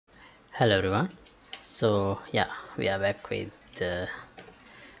Hello everyone. So yeah, we are back with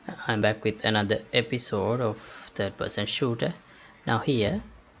I'm back with another episode of third person shooter. Now here,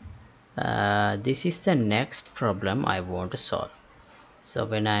 this is the next problem I want to solve. So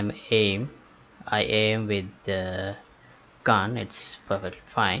when I aim with the gun. It's perfectly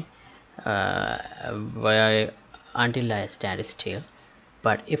fine. Where until I stand still.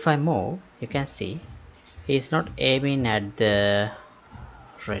 But if I move, you can see he's not aiming at the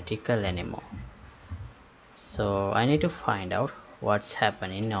reticle anymore. So I need to find out what's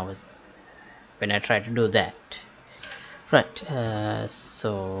happening now when I try to do that. Right,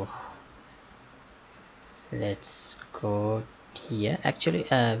 so let's go here. Actually,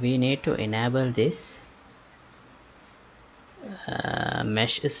 we need to enable this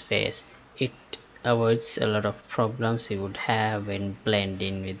mesh space. It avoids a lot of problems you would have when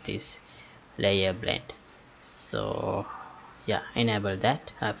blending with this layer blend. So yeah, enable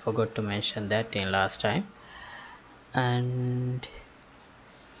that. I forgot to mention that in last time. And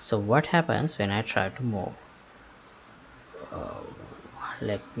so what happens when I try to move?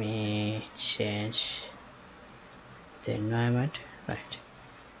 Let me change the environment, right?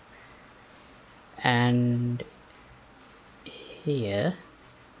 And here,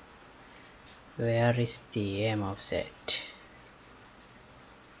 where is the aim offset?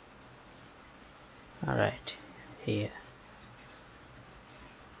 All right, here.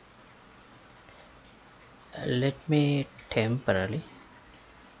 Let me temporarily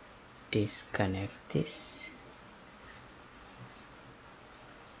disconnect this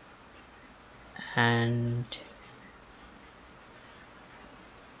and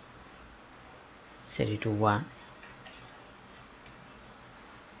set it to 1.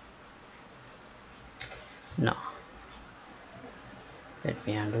 No, let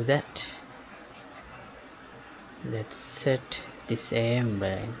me undo that. Let's set this aim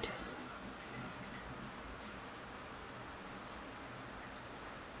blend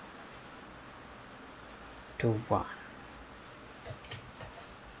to 1.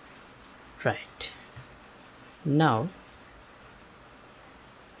 Right, now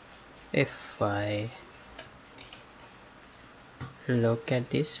if I look at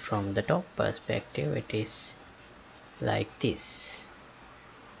this from the top perspective, it is like this,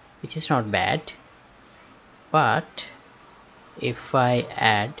 which is not bad. But if I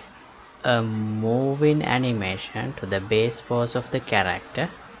add a moving animation to the base pose of the character,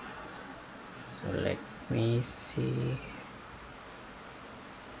 so let me see,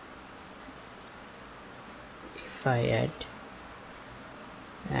 if I add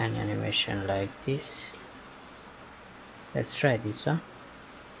an animation like this, let's try this one.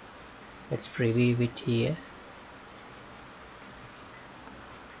 Let's preview it here.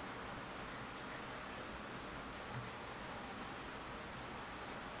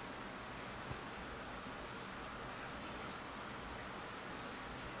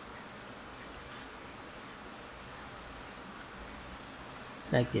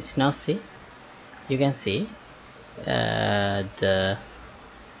 Like this. Now see, you can see the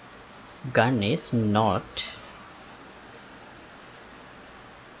gun is not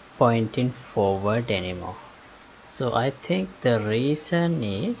pointing forward anymore. So I think the reason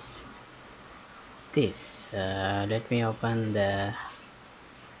is this. Let me open this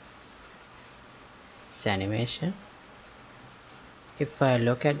animation. If I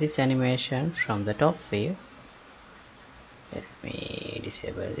look at this animation from the top view, let me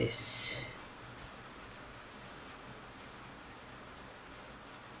disable this.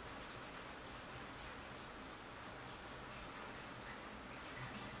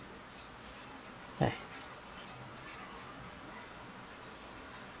 Right.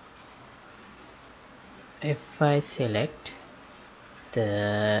 If I select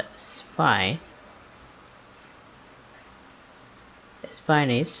the spine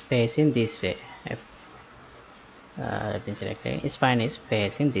is facing this way. Let me select it. Spine is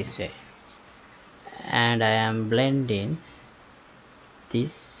facing this way, and I am blending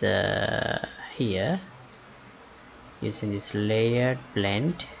this here using this layered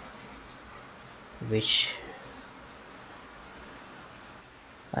blend, which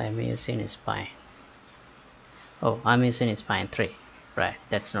I'm using spine. Oh, I'm using spine 3, right?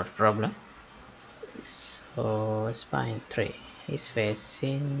 That's not a problem. So spine 3 is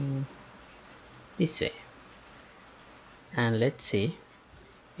facing this way, and let's see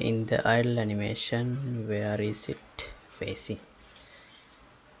in the idle animation where is it facing.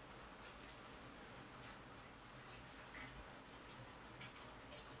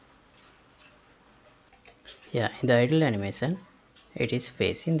 Yeah, in the idle animation it is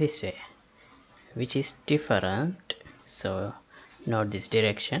facing this way, which is different. So note this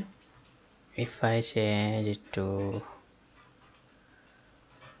direction. if I change it to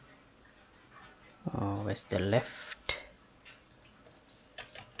where's the left,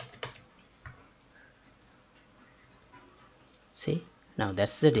 see, now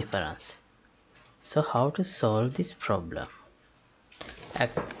that's the difference. So how to solve this problem?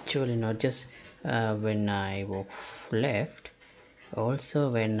 Actually not just when I walk left,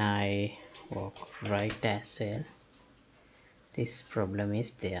 also when I walk right as well, this problem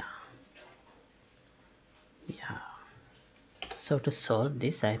is there. Yeah, so to solve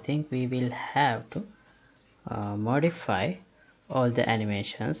this, I think we will have to modify all the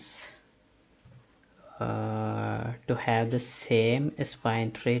animations to have the same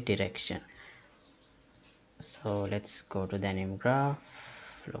spine tree direction. So let's go to the anim graph,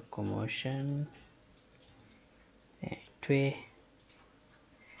 locomotion, tree,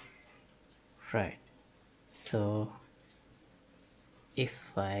 right. So if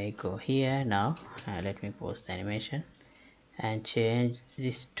I go here now, let me pause the animation and change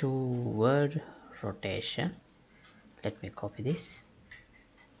this to word rotation. Let me copy this.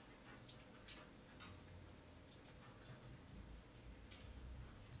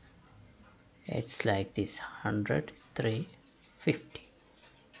 It's like this 100, 350.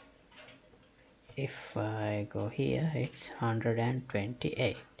 If I go here, it's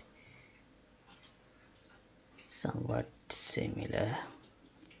 128. Somewhat similar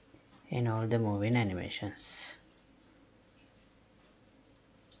in all the moving animations.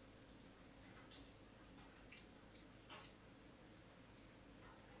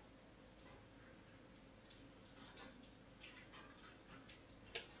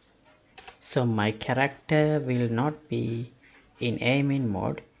 So my character will not be in aiming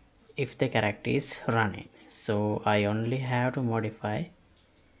mode if the character is running. So I only have to modify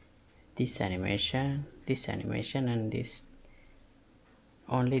this animation, and this,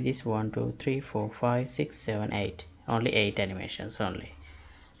 only this 1, 2, 3, 4, 5, 6, 7, 8, only 8 animations only.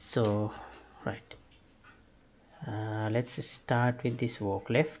 So right, let's start with this walk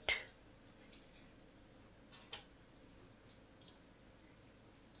left.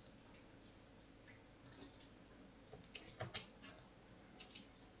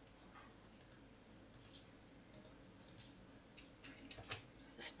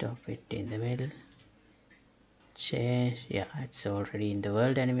 Stop it in the middle, change, yeah, it's already in the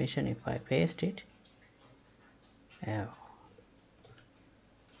world animation. If I paste it, oh,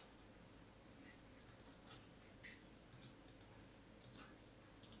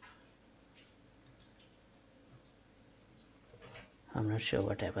 I'm not sure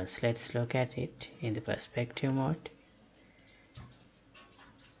what happens. Let's look at it in the perspective mode.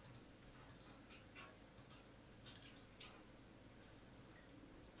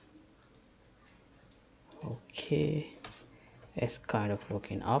 Okay, it's kind of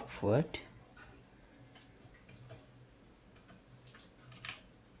looking upward.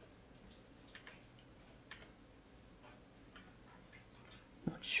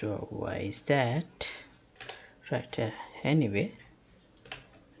 Not sure why is that. Right, anyway,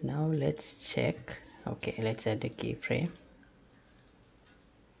 now let's check. Okay, let's add the keyframe.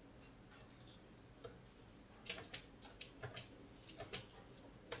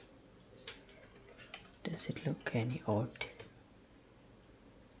 Does it look any odd?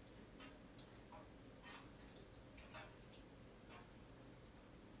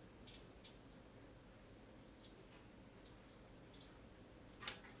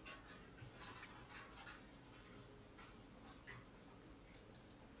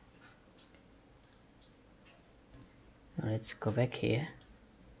 Now let's go back here.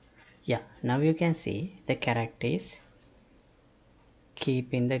 Yeah, now you can see the character is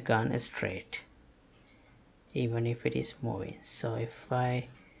keeping the gun straight even if it is moving. So if I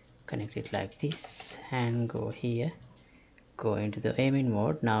connect it like this and go here, go into the aiming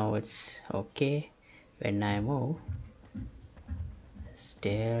mode, now it's okay. When I move,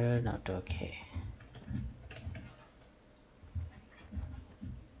 still not okay.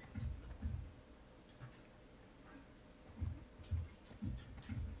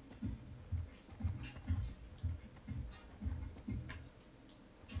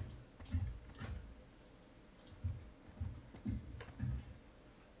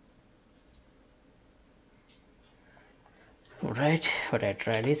 Right, what I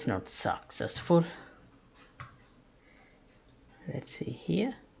tried is not successful. Let's see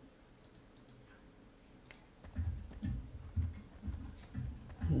here.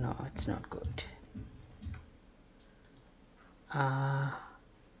 No, it's not good.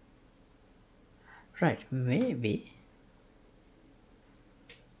 Right, maybe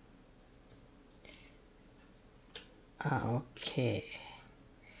okay,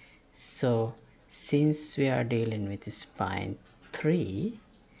 So since we are dealing with spline 3,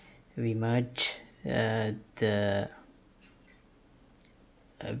 we merge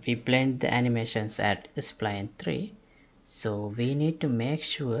we blend the animations at spline 3, so we need to make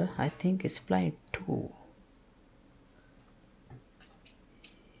sure, I think spline 2.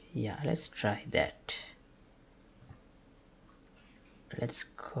 Yeah, let's try that. Let's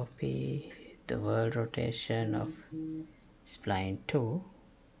copy the world rotation of spline 2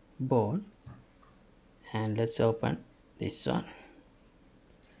 bone, and let's open this one.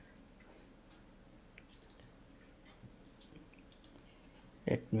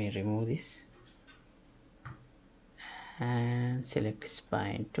 Let me remove this and select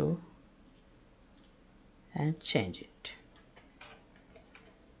spline 2 and change it.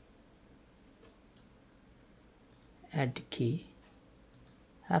 Add key,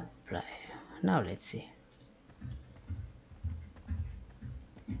 apply. Now let's see.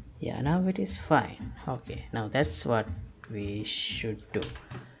 Yeah, now it is fine. Okay, now that's what we should do.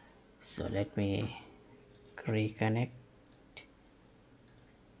 So let me reconnect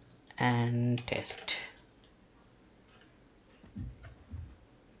and test.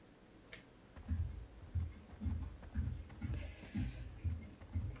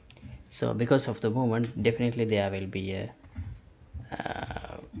 So because of the movement, definitely there will be a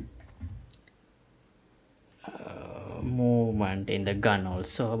movement in the gun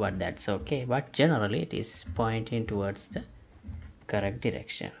also, but that's okay. But generally it is pointing towards the correct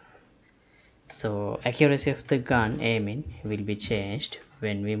direction. So accuracy of the gun aiming will be changed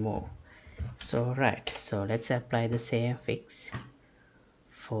when we move. So right, so let's apply the same fix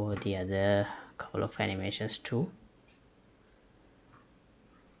for the other couple of animations too.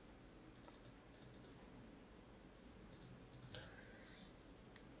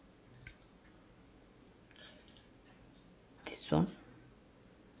 This one,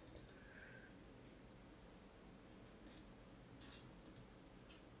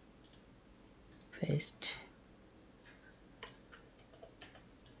 paste,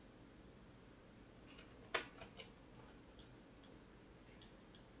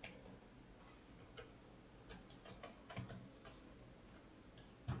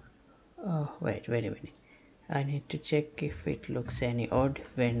 oh wait a minute, I need to check if it looks any odd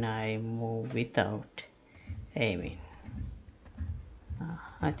when I move without aiming.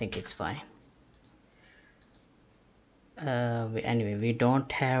 I think it's fine. Anyway, we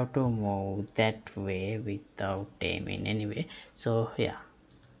don't have to move that way without aiming anyway, so yeah.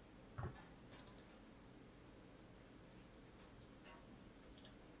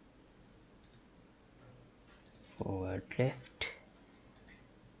 Forward left,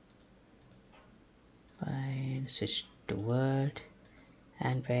 fine, switch to word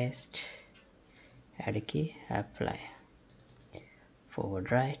and paste, add a key, apply.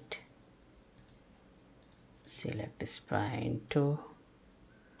 Forward right, select spline 2,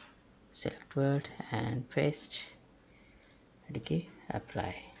 select word and paste, add a key,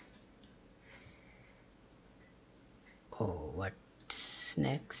 apply. Oh, what's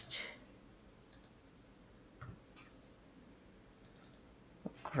next?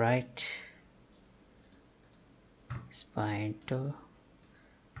 Right, spline 2,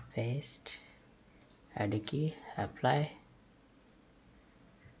 paste, add a key, apply.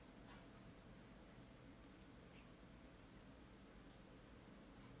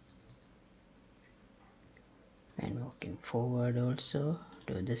 And walking forward also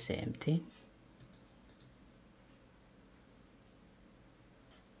do the same thing.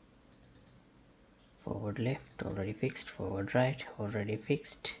 Forward left already fixed, forward right already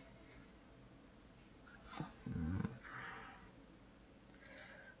fixed.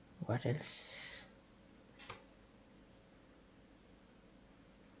 What else?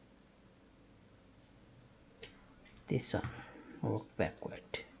 This one, walk backward.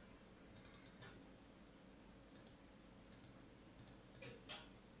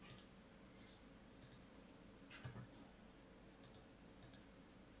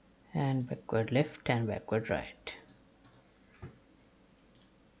 And backward left and backward right.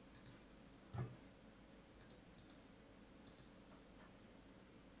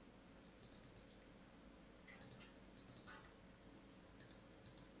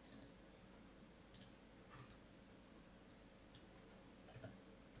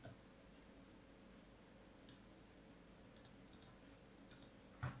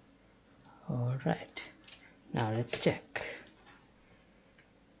 Alright, now let's check.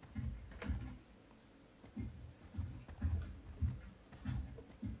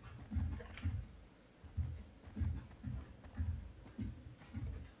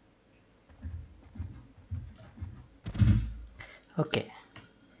 Okay,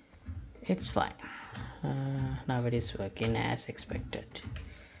 it's fine. Now it is working as expected.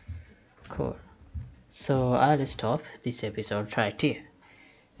 Cool. So I'll stop this episode right here,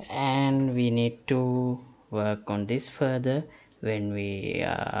 and we need to work on this further. When we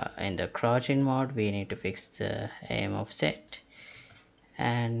are in the crouching mode, we need to fix the aim offset,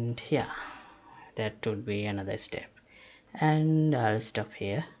 and yeah, that would be another step. And I'll stop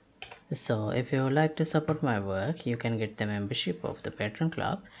here. So if you would like to support my work, you can get the membership of the Patreon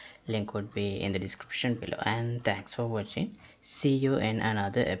Club. Link would be in the description below. And thanks for watching. See you in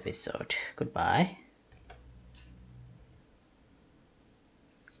another episode. Goodbye.